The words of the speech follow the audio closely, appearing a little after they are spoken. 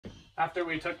After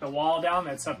we took the wall down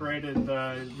that separated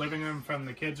the living room from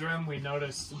the kids' room, we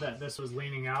noticed that this was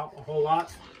leaning out a whole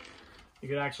lot. You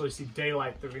could actually see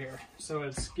daylight through here. So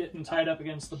it's getting tight up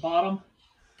against the bottom,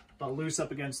 but loose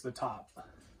up against the top.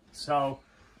 So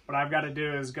what I've got to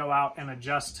do is go out and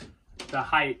adjust the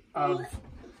height of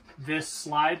this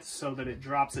slide so that it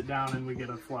drops it down and we get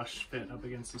a flush fit up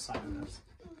against the side of this.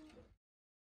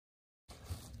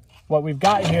 What we've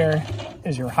got here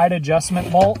is your height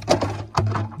adjustment bolt.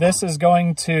 This is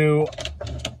going to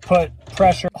put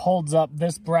pressure, holds up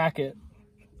this bracket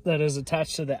that is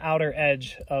attached to the outer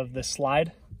edge of the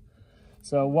slide.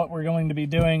 So what we're going to be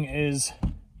doing is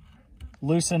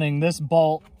loosening this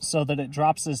bolt so that it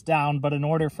drops this down, but in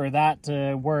order for that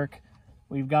to work,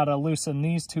 we've got to loosen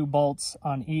these two bolts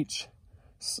on each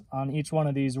one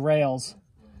of these rails,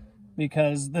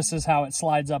 because this is how it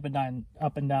slides up and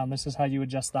down. This is how you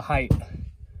adjust the height.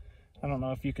 I don't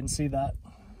know if you can see that,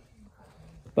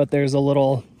 but there's a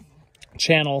little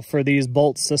channel for these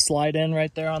bolts to slide in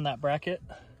right there on that bracket.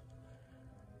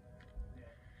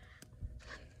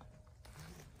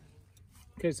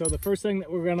 Okay, so the first thing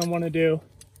that we're going to want to do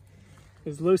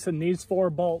is loosen these 4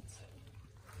 bolts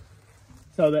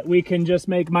so that we can just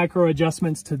make micro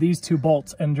adjustments to these 2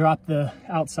 bolts and drop the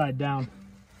outside down.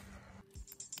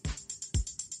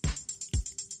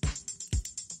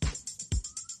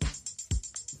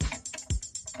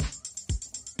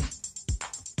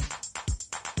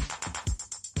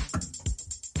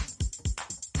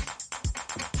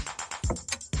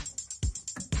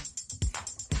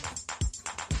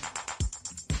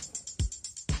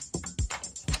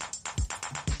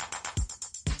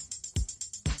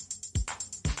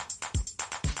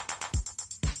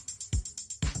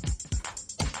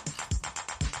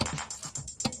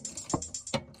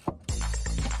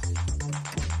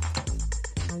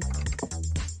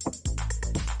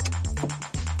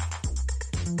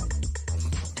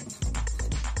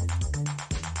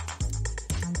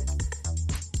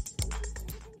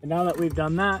 And now that we've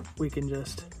done that, we can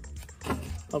just,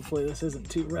 hopefully this isn't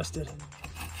too rusted.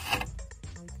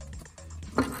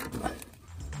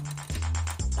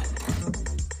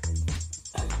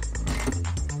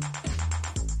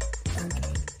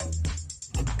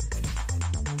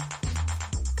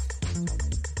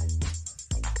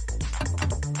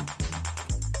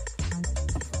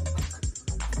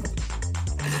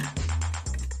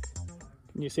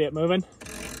 Can you see it moving?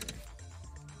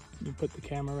 You put the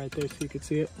camera right there so you could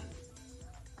see it.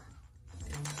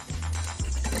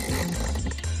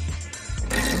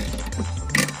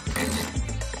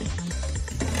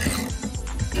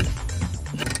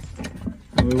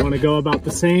 And we want to go about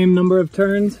the same number of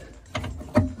turns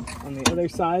on the other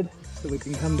side so we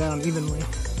can come down evenly.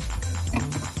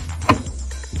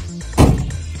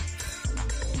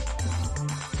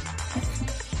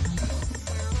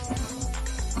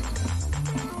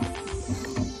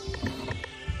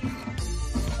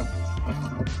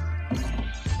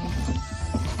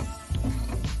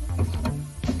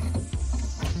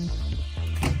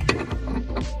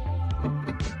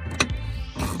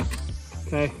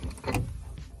 Okay, I'm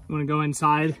gonna go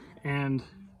inside and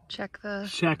check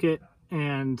it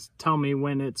and tell me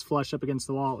when it's flush up against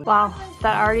the wall. Wow,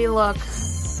 that already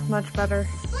looks much better.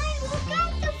 Wait, look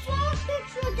at the front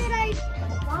picture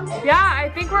that Yeah, I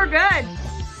think we're good.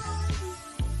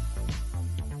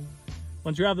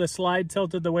 Once you have the slide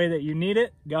tilted the way that you need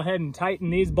it, go ahead and tighten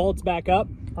these bolts back up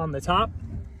on the top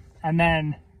and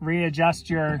then readjust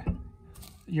your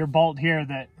bolt here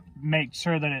that makes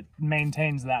sure that it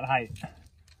maintains that height.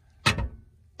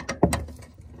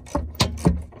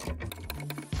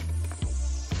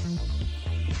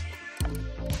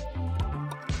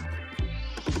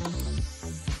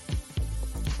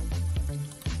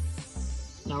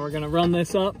 Now we're going to run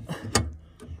this up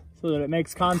so that it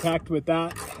makes contact with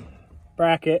that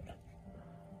bracket.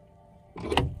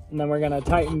 And then we're going to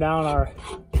tighten down our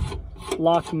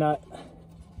lock nut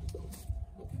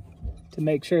to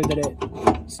make sure that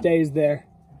it stays there.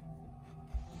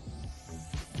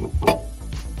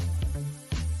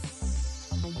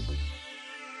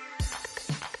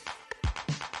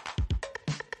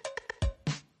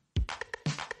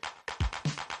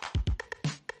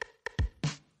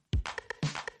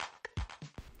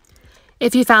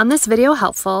 If you found this video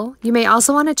helpful, you may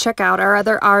also want to check out our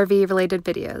other RV related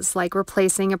videos like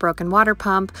replacing a broken water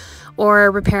pump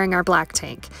or repairing our black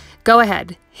tank. Go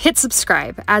ahead, hit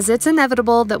subscribe, as it's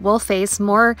inevitable that we'll face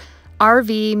more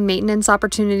RV maintenance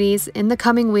opportunities in the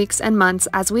coming weeks and months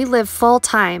as we live full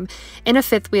time in a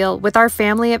fifth wheel with our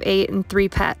family of 8 and 3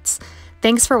 pets.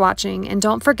 Thanks for watching, and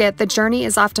don't forget the journey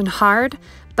is often hard,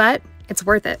 but it's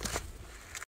worth it.